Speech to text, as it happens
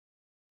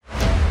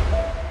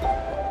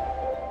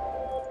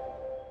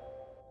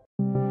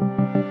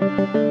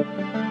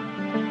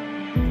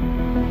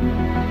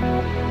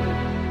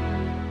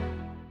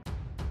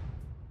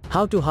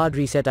How to hard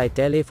reset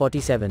itel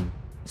A47.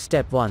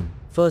 Step 1.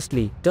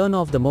 Firstly, turn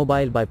off the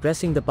mobile by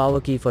pressing the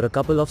power key for a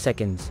couple of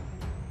seconds.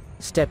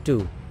 Step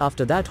 2.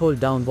 After that,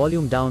 hold down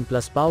volume down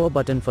plus power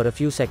button for a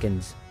few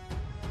seconds.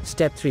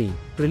 Step 3.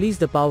 Release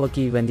the power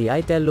key when the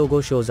itel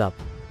logo shows up.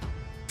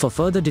 For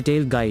further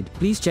detailed guide,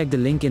 please check the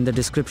link in the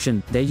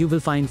description. There you will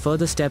find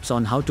further steps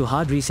on how to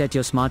hard reset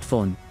your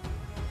smartphone.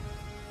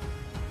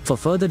 For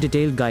further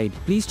detailed guide,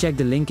 please check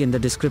the link in the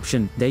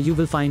description. There you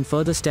will find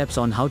further steps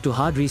on how to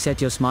hard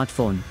reset your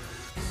smartphone.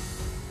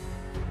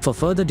 For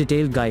further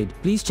detailed guide,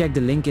 please check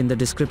the link in the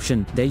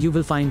description. There you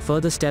will find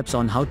further steps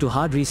on how to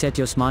hard reset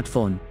your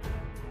smartphone.